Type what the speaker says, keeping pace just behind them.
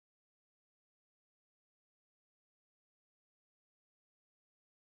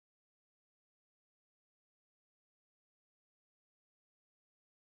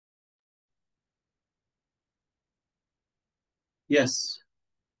Yes.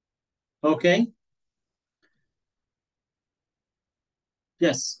 Okay.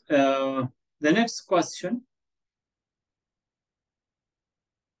 Yes. The next question.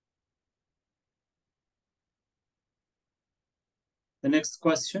 The next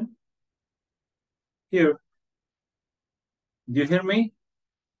question. Here. Do you hear me?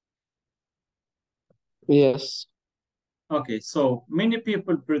 Yes. Okay. So many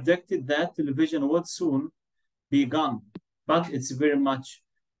people predicted that television would soon be gone, but it's very much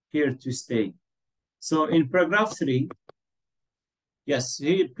here to stay. So in paragraph 3, yes,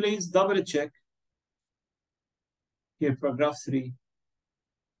 here, please double check. Here, paragraph 3.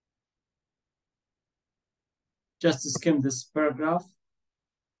 Just skim this paragraph.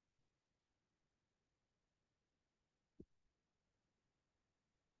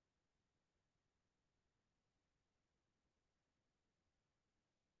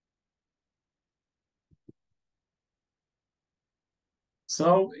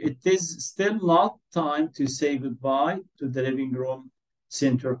 So it is still not time to say goodbye to the living room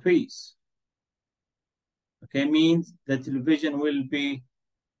centerpiece. Okay, means the television will be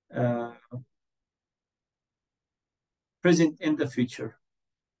present in the future,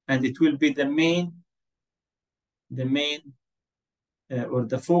 and it will be the main or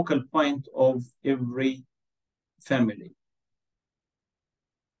the focal point of every family.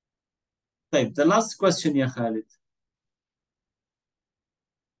 طيب, the last question, ya Khalid.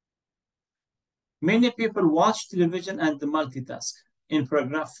 Many people watch television and multitask. In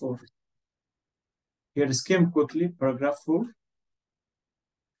paragraph 4. Here, skim quickly, paragraph 4.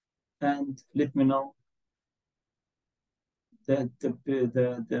 And let me know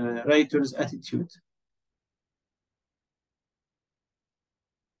the writer's attitude.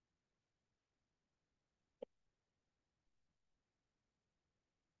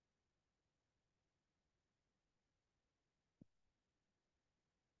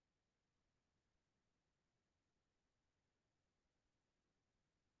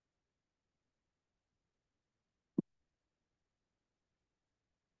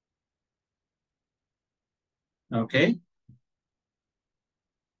 Okay.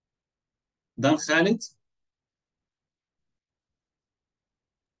 Done, Khalid?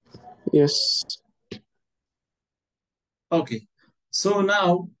 Yes. Okay. So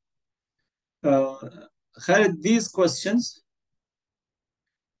now, Khalid, these questions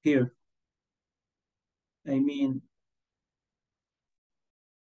here, I mean,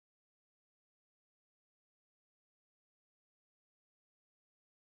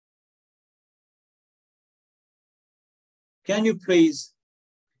 can you please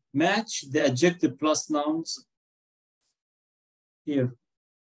match the adjective plus nouns here?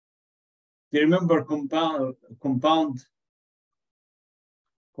 Do you remember compound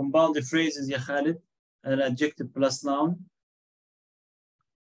phrases, ya Khalid? An adjective plus noun.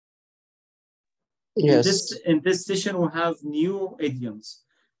 Yes. In this session, we have new idioms,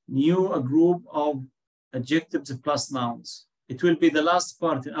 a group of adjectives plus nouns. It will be the last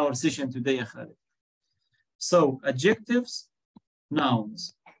part in our session today, ya Khalid. So adjectives,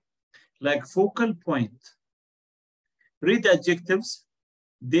 nouns, like focal point. Read adjectives: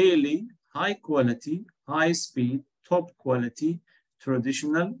 daily, high quality, high speed, top quality,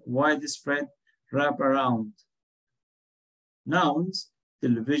 traditional, widespread, wraparound. Nouns: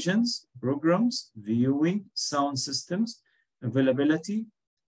 televisions, programs, viewing, sound systems, availability,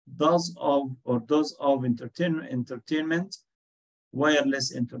 does of entertainment,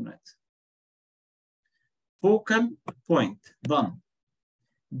 wireless internet. Focal point, done.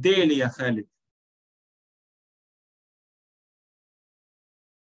 Daily, ya Khalid.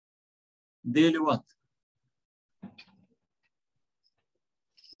 Daily what?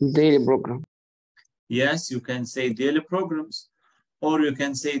 Daily program. Yes, you can say daily programs, or you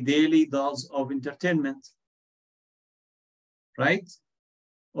can say daily dose of entertainment, right?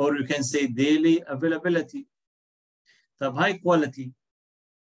 Or you can say daily availability. طب high quality.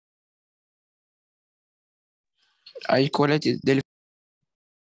 High quality daily.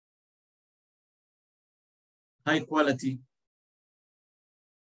 High quality.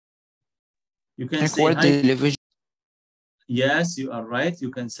 You can High say quality television. Yes, you are right.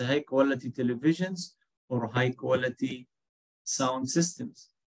 You can say high quality televisions or high quality sound systems.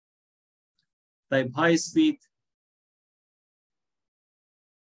 Type high speed.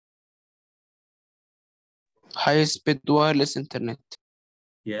 High speed wireless internet.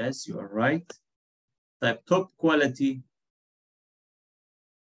 Yes, you are right. Type top quality.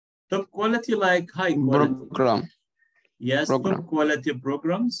 Top quality like high quality. Program. Yes, program. Top quality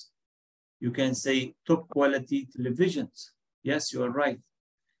programs. You can say top quality televisions. Yes, you are right.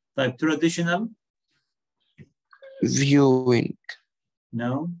 Type traditional. Viewing.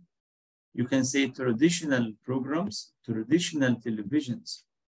 No. You can say traditional programs, traditional televisions.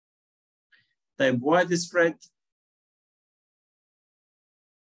 Type widespread.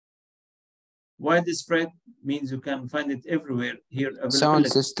 Widespread means you can find it everywhere here. Sound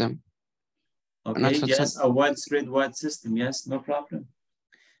system. Okay, yes, a widespread wide system. Yes, no problem.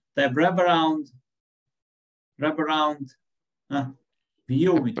 Type wraparound.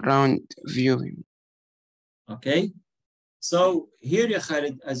 Viewing. Wraparound viewing. Okay. So here, ya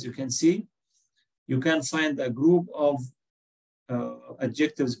Khalid, as you can see, you can find a group of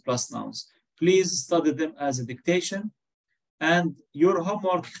adjectives plus nouns. Please study them as a dictation. And your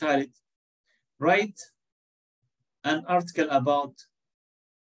homework, Khalid, write an article about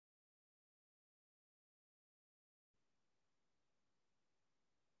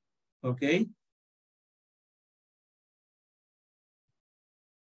okay.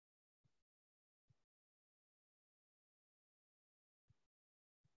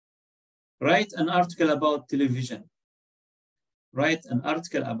 Write an article about television. Write an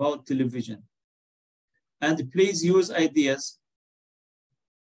article about television. And please use ideas.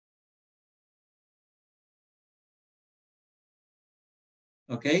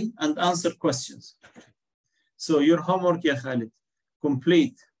 Okay, and answer questions. So your homework, ya Khalid,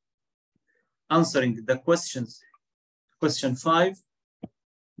 complete answering the questions. Question 5,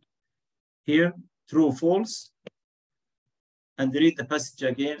 here, true, false. And read the passage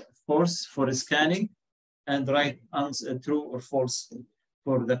again, false for scanning, and write answer true or false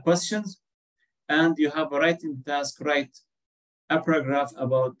for the questions. And you have a writing task, write a paragraph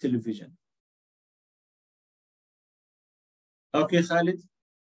about television. Okay, Khalid?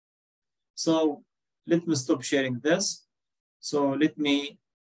 So let me stop sharing this. So let me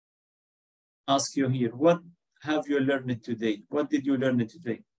ask you here, what have you learned today? What did you learn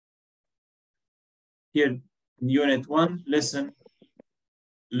today? Here in Unit 1,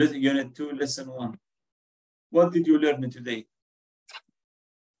 Unit 2, Lesson 1. What did you learn today?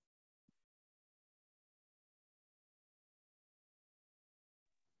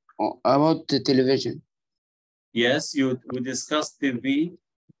 About the television. Yes, we discussed TV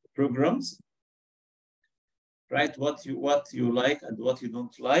programs, right? What you like and what you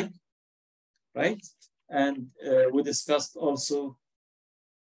don't like, right? And we discussed also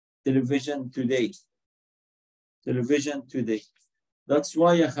television today. Television today. That's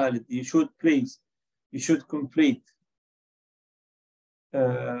why, ya Khalid, you should complete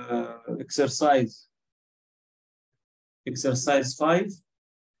exercise 5,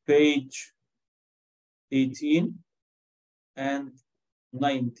 page 18 and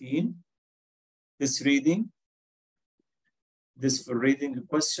 19. This for reading the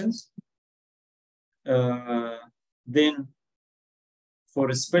questions. Then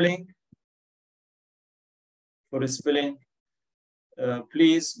for spelling,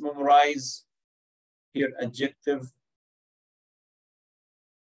 please memorize here adjective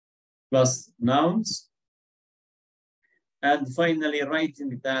plus nouns. And finally,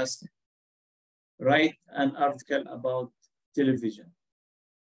 writing task, write an article about television.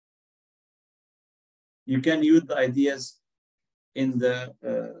 You can use the ideas in the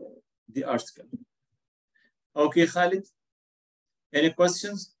article. Okay, Khalid, any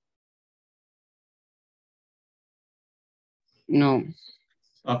questions? No.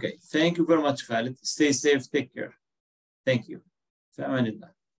 Okay, thank you very much, Khalid. Stay safe, take care. Thank you. في أمان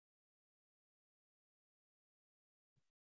الله.